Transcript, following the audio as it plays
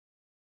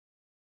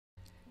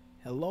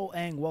Hello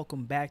and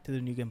welcome back to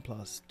the New Game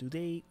Plus.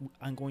 Today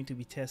I'm going to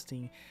be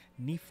testing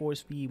Need for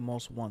Speed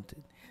Most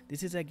Wanted.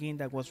 This is a game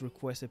that was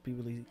requested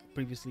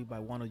previously by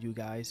one of you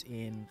guys,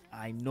 and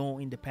I know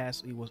in the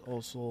past it was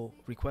also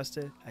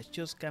requested. I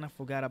just kind of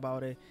forgot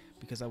about it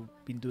because I've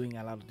been doing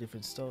a lot of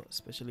different stuff,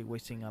 especially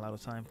wasting a lot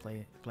of time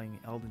playing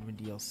Elden Ring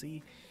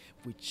DLC,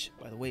 which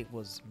by the way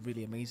was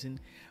really amazing.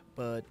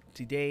 But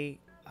today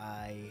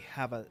I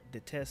have the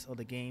test of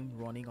the game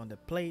running on the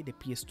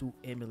PS2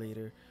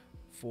 Emulator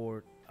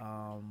for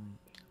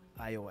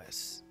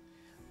iOS.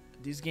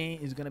 This game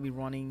is gonna be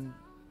running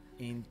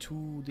in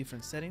two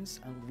different settings,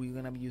 and we're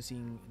gonna be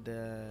using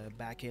the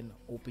backend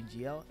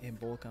OpenGL and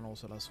Vulkan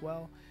also as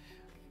well.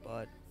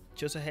 But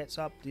just a heads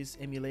up, this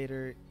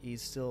emulator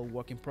is still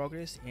work in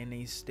progress and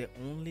is the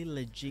only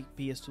legit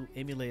PS2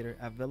 emulator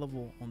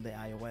available on the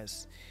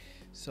iOS.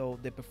 So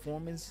the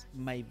performance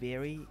might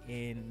vary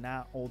and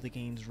not all the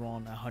games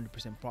run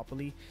 100%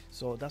 properly,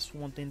 so that's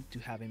one thing to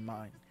have in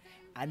mind.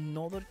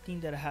 Another thing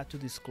that I had to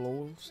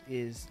disclose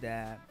is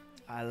that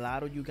a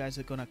lot of you guys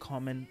are gonna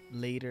comment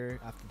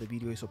later after the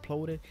video is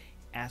uploaded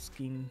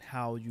asking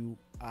how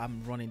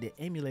I'm running the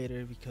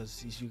emulator,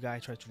 because if you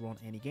guys try to run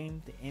any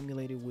game, the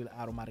emulator will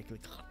automatically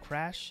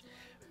crash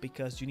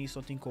because you need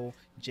something called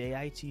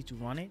JIT to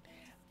run it.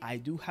 I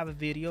do have a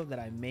video that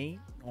I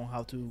made on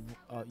how to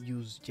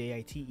use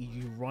JIT if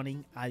you're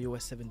running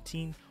iOS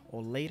 17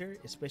 or later,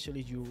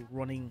 especially if you're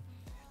running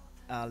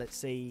let's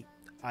say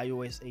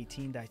iOS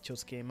 18 that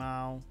just came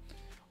out,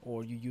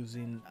 or you're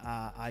using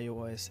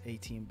iOS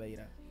 18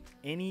 beta.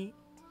 Any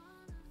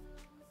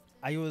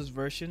iOS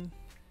version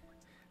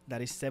that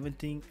is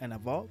 17 and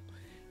above,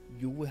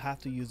 you will have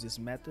to use this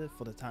method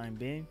for the time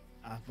being.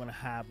 I'm gonna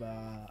have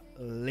a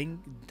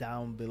link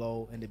down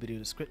below in the video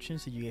description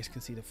so you guys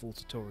can see the full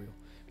tutorial,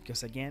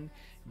 because again,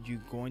 you're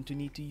going to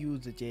need to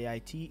use the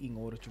JIT in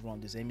order to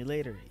run this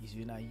emulator. If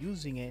you're not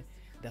using it,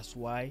 that's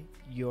why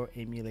your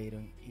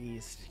emulator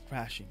is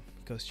crashing,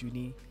 because you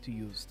need to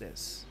use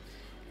this.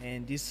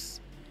 And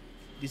this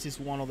is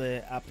one of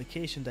the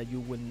applications that you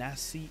will not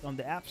see on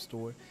the App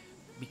Store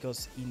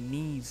because it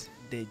needs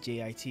the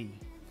JIT.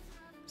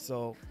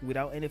 So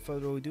without any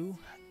further ado,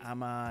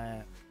 I'm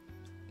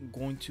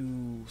going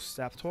to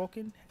stop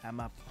talking. I'm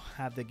gonna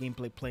have the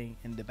gameplay playing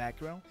in the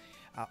background.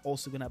 I'm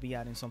also gonna be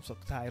adding some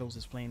subtitles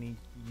explaining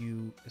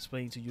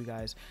to you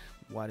guys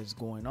what is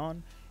going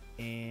on,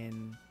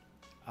 and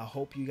I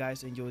hope you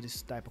guys enjoy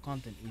this type of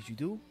content. If you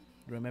do,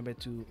 remember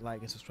to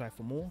like and subscribe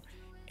for more,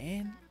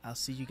 and I'll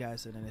see you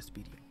guys in the next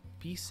video.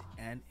 Peace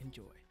and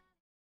enjoy.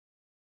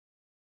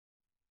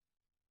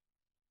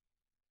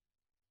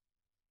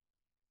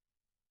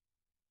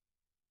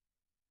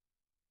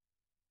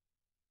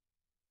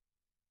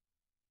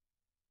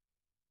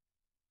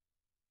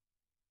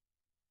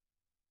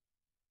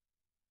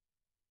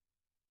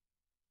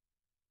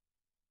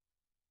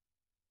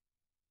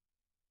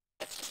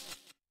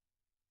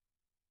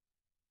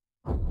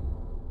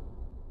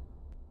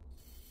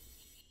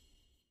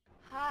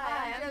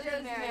 Hi, I'm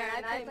Josie Mayer,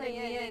 and I play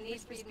Mia in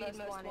Need for Speed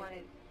Most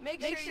Wanted.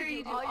 Make sure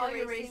you do all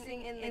your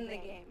racing in the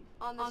game.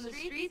 On the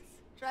streets,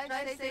 drive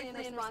safely and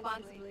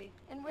responsibly,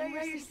 and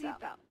wear your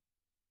seatbelt.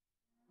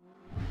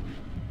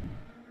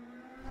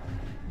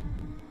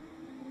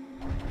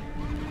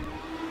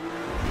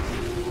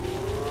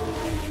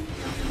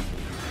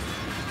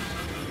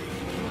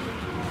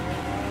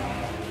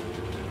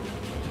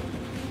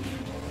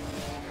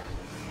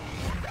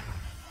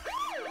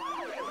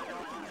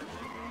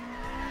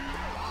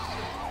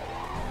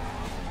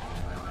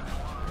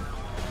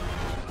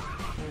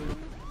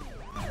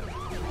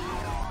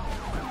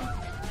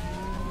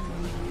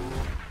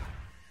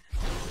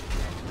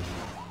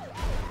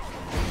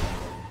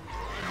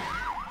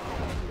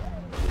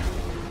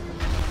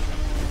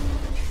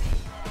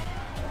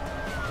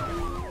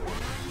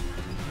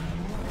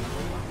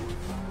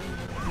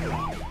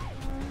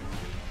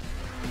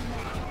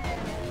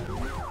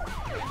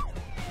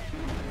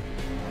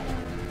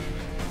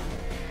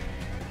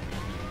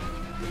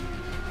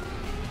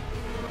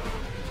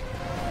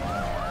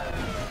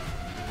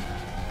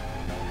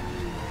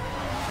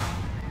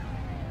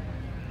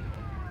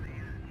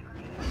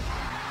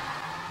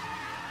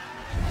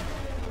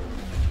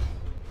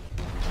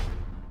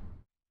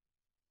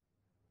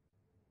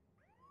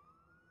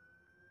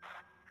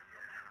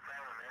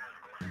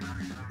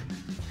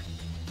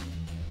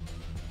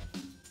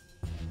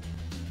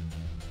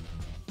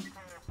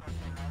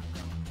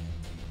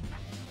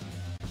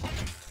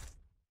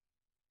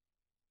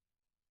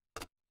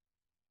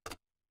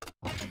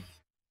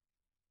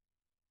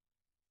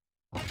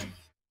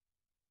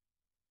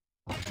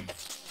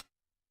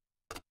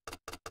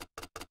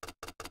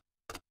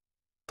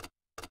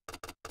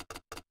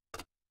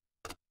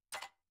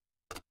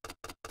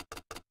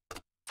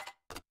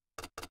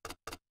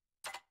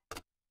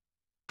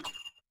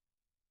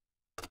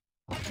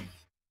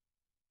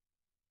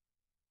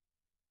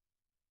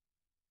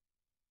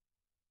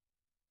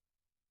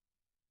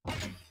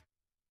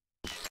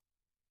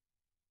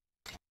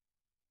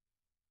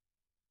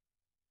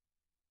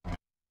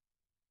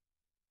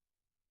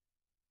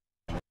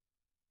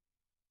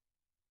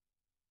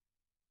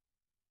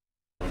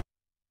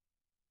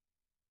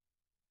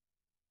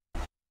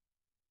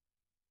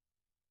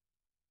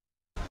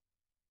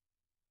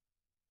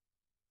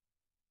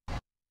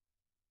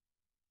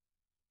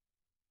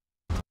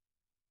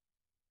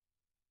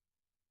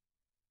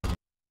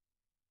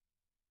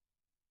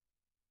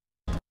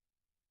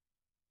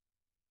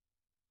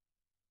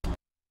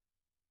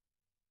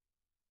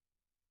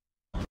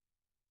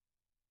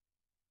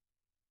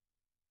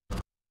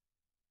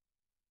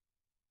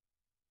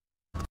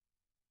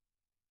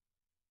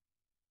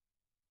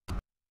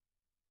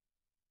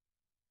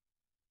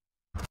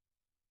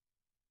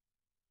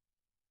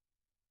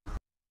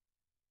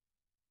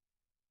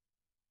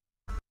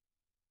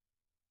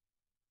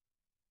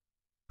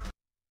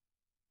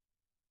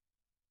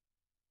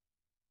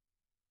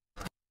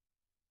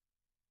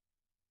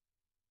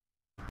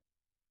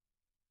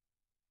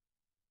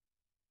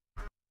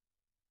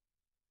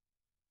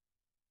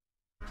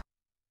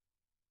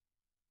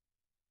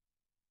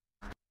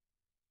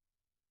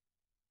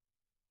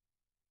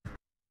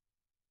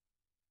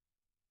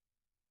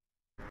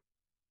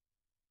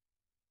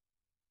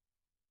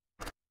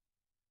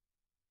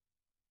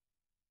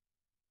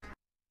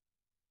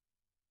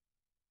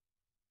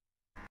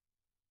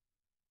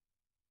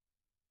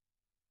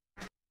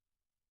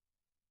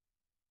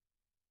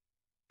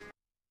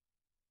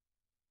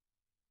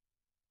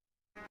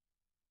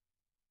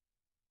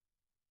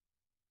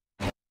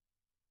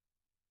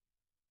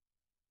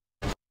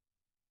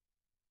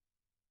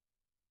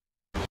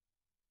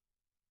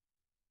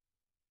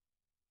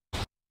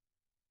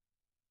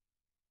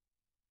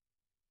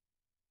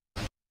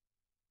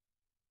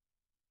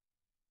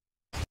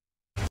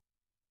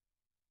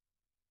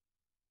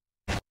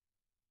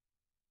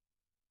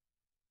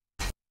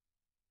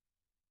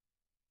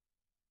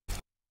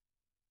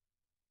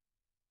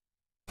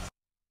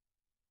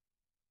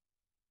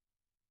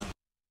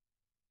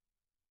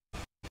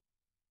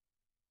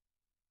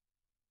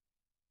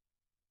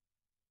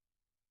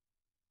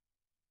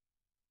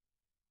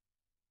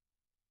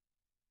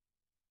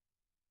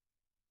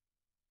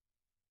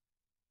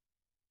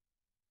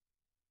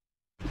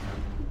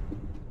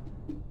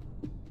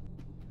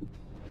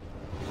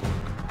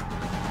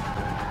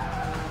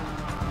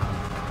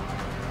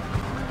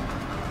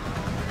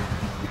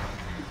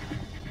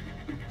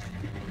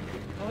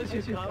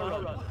 How's your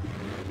car run?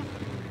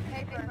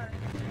 Paper.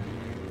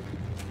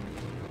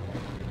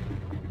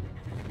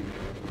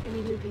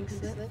 Any new pink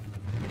slip?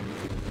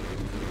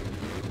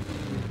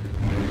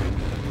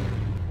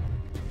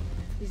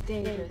 He's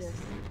dangerous.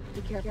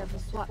 Be careful for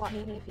SWAT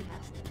paint if he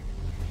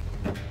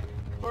has to.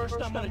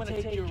 First I'm gonna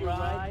take your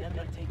ride, then I'm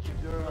gonna take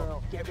your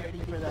girl. Get ready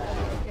for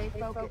that. Stay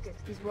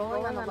focused. He's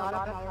rolling on a lot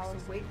of power,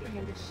 so wait for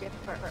him to shift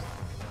first.